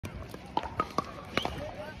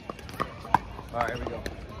All right, here we go.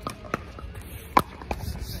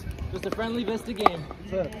 Just a friendly Vista game.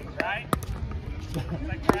 That's it. Right?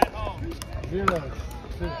 Like we're at home. 0,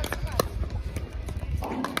 2.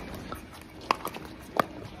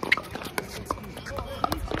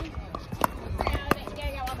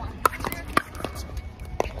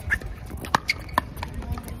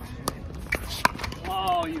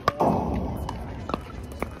 Oh, you.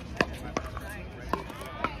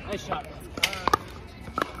 Nice shot.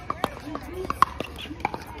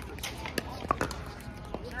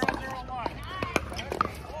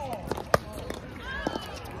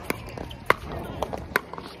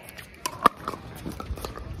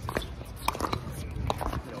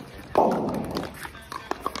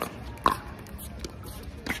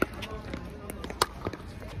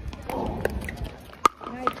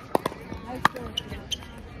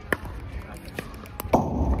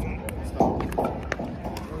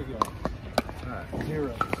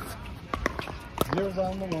 Zero. Zero's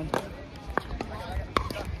on the 1.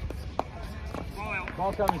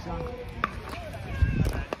 Ball coming, son.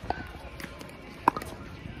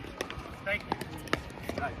 Thank you.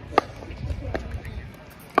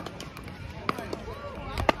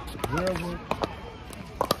 Zero, 1.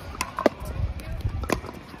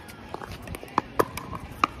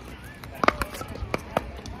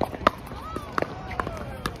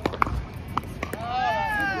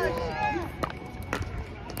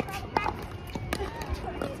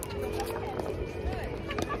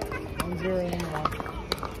 Zero in the 1.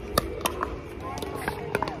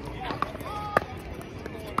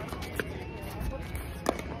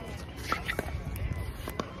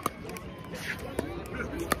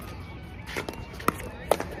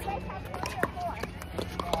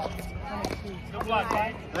 Good luck,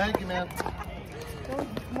 Mike. Thank you, man.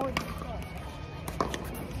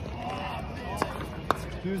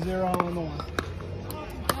 2-0 in the 1.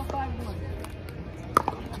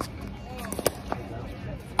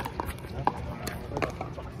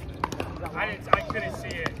 I couldn't see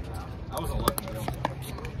it. I wasn't looking.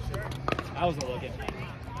 I wasn't looking.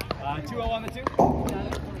 2-0 on the 2?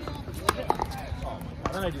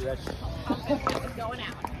 How did I do that shit? It's going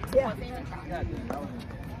out. Yeah.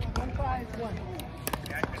 1-5-1.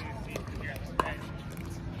 Yeah, I couldn't see it. Yeah.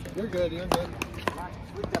 You're good. You're good.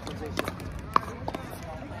 With that position.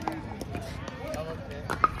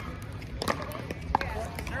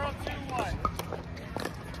 Zero, 2, 1.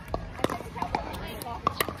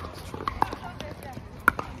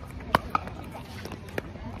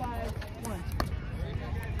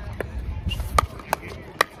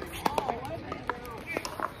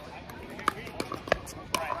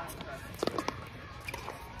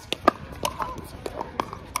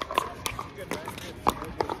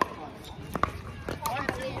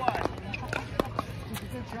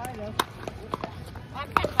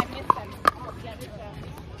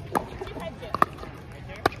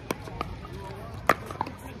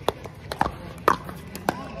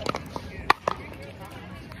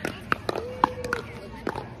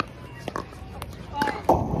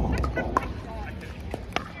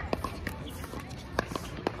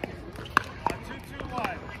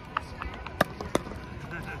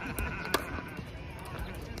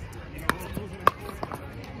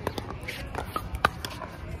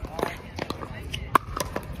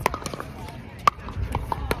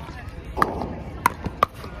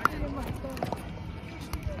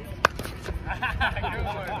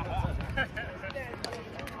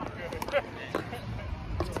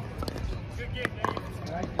 Good game, Dave.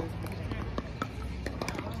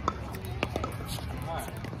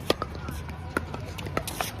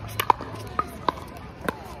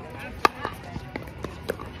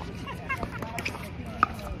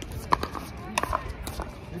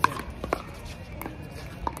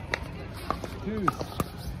 Twos.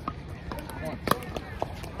 1.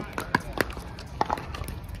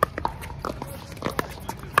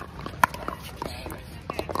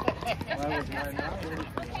 That was mine now.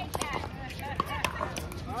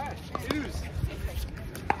 Alright, twos.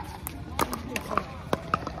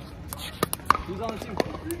 Who's on the 2?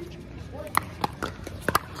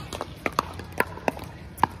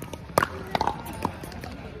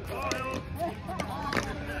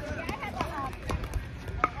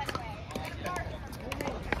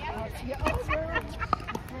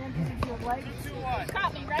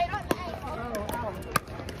 Caught me right on the ankle. Oh, ow.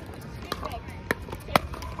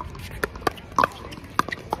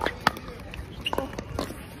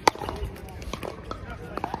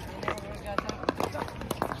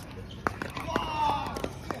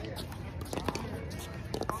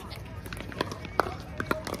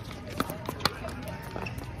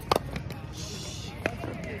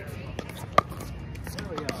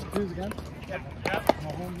 Twos again.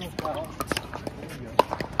 Mahomes will foul. There we go.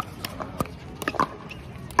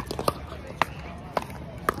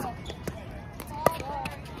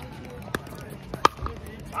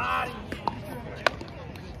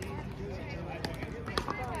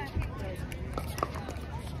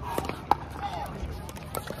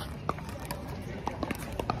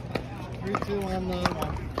 Three, two on the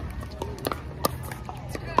one.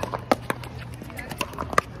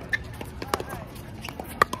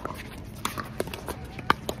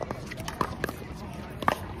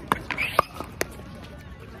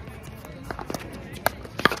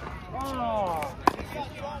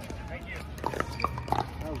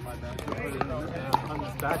 That was my bad. You put it in the on the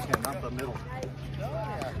backhand, not the middle.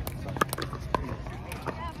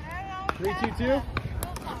 3-2-2.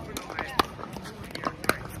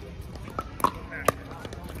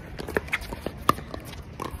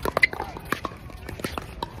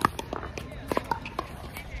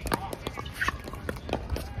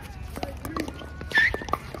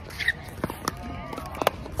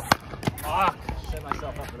 Set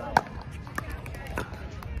myself up for that one.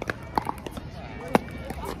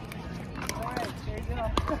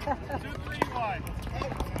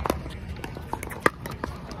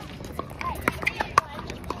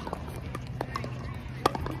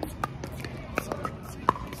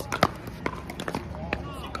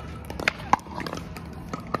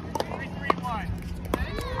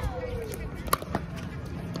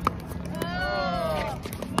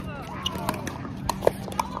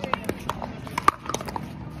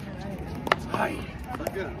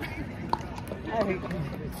 Good.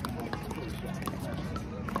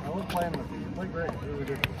 I was playing with you. You played great. You really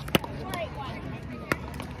did.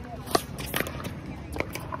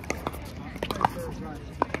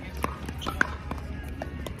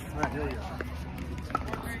 All right, here we go.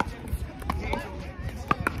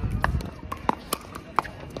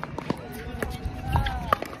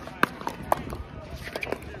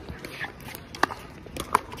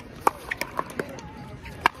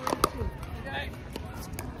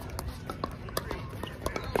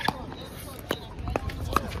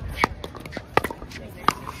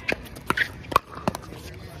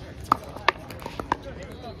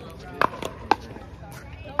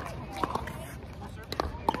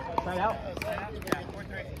 Side out.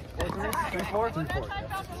 4-3. 3-4. 3-4.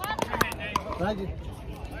 Thank you.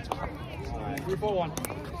 3-4-1.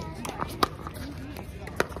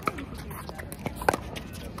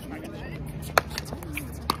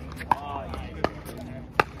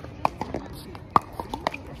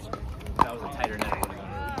 That was a tighter net.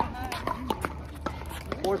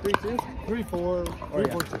 4-3-2. 3-4.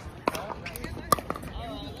 3-4-2.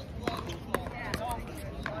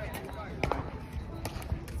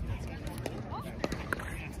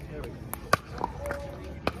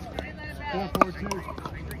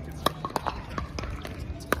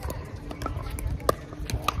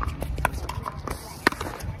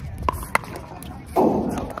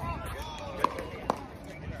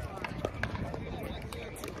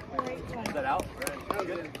 Is that out?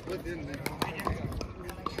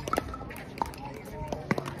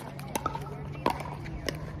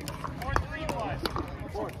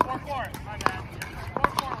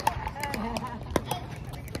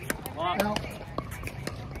 Out.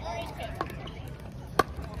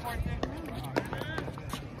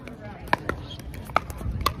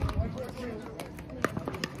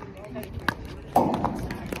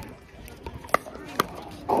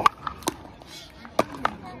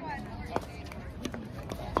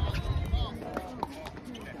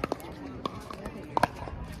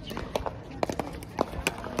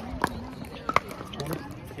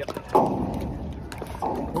 Yep.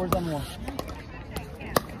 Fours on one.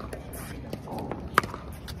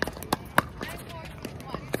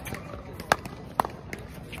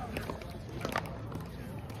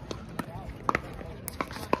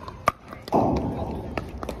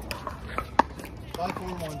 Five, 4,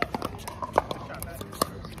 1.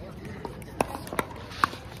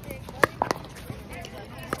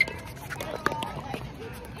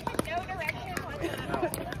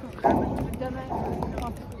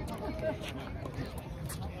 No direction.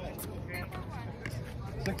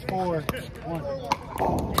 6-4, 1.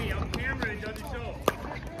 Hey, I'm camera and does the show.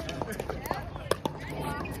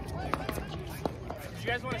 Do you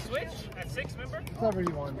guys want to switch at 6, remember? Whatever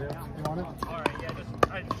you want to do. You want it? Alright, yeah,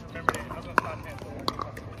 I just remembered it. I was going to stop 10.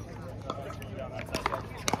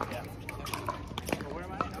 Yeah. Where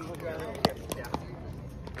am I? I'm looking at it. Yeah.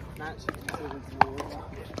 Matt should consider it.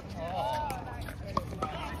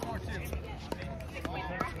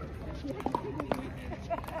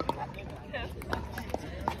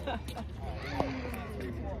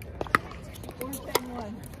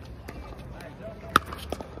 4-10-1.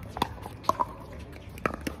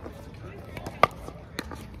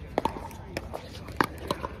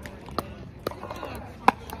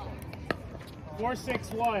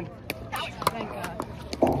 4-6-1. Thank God.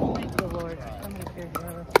 Thank the Lord. Somebody cared for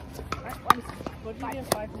her. What did you get?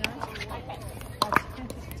 5'9"?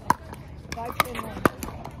 5'10".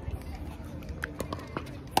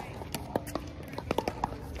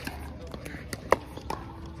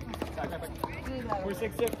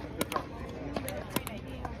 4-6-6.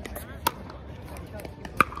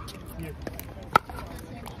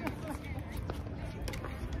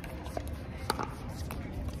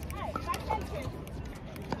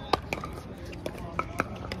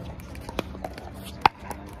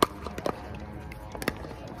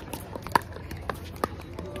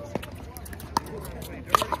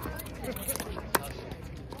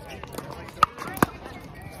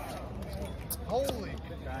 Holy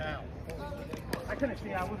cow. I couldn't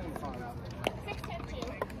see. I wasn't far out. 6-10-2.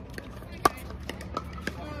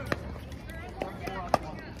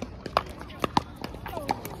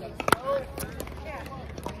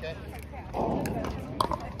 Okay.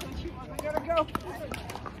 I gotta go.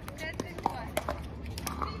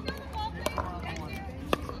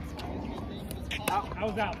 I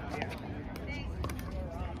was out. Yeah.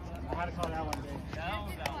 I had to call that one, Dave. That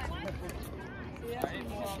was out.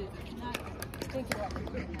 Thank you.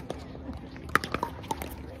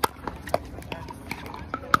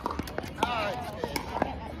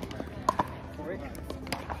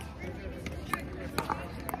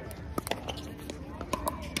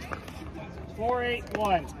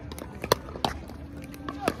 4-8-1.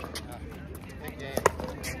 Big game.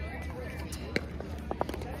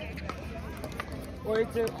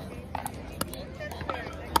 4-8-2.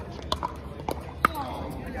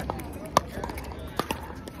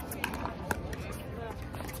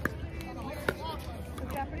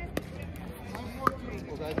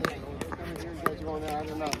 Well, guys, you guys are going out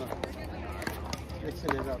and out.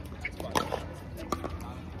 Mixing it up.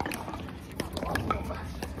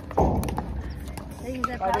 Hey, is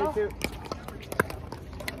that paddle? 5-8-2.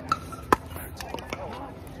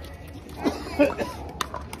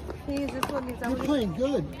 Hey, is this one? Is that You're what playing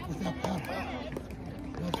good with that paddle.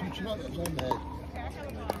 That's what you got. That's all bad.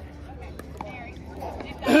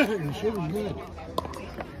 You're shooting good.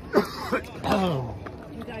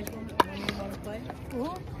 you guys want to play?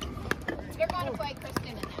 They're going to play Kristen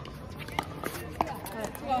and them.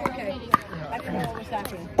 Oh, okay. I didn't know what was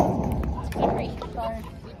happening. Sorry. Sorry.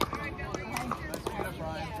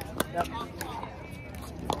 Yep.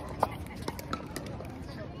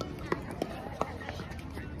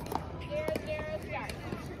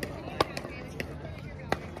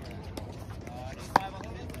 Start.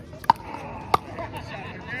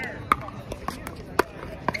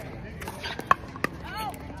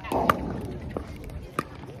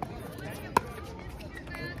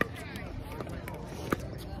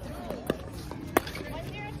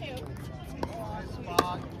 1-0-2.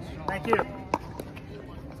 Thank you.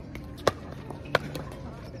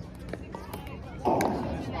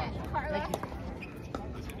 Carla.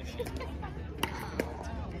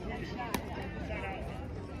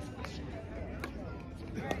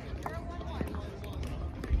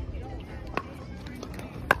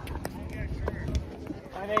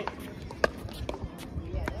 5-8.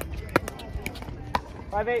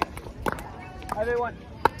 5-8. 5-8-1.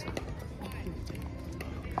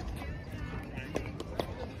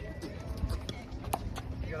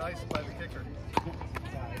 You got iced by the kicker.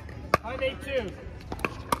 5-8-2.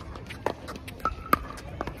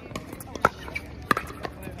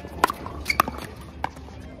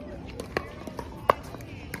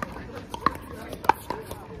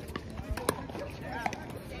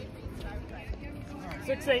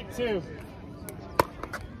 6-8-2.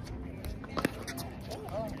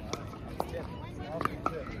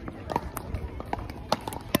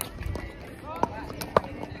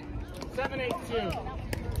 7-8-2.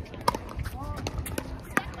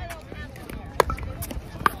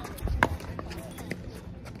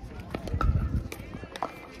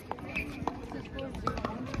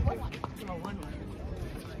 1-1.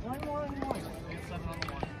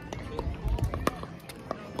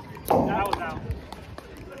 That was out.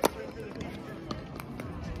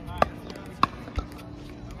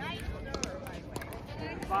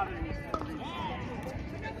 Bothering me.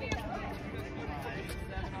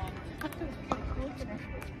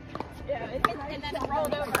 Yeah, and then it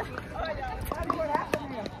rolled over. Oh, I know. What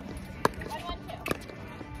happened here? 1-1-2.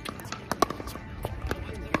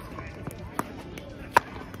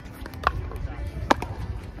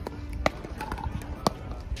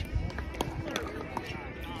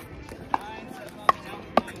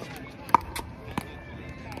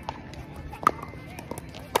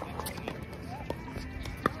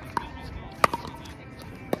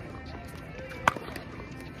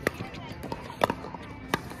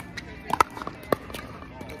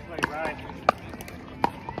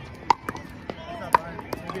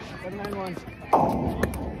 791.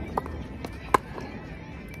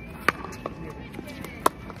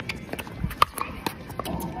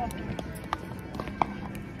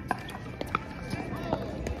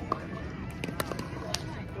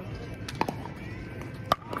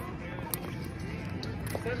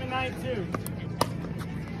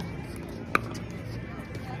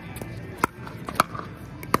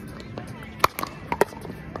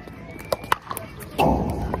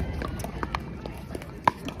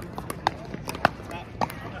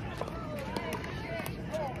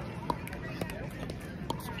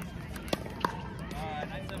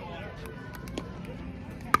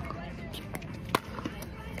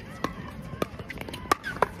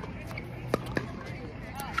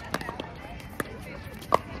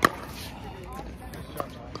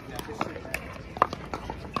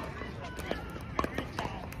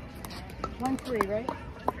 One three, right?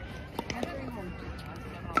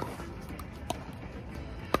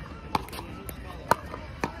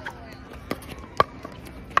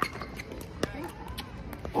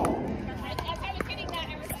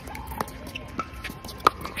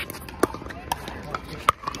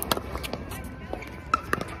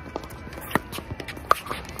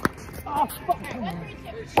 Oh, fuck.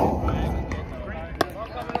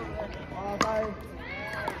 Bye.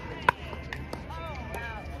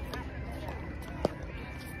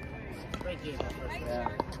 Great game, that first one. Yeah.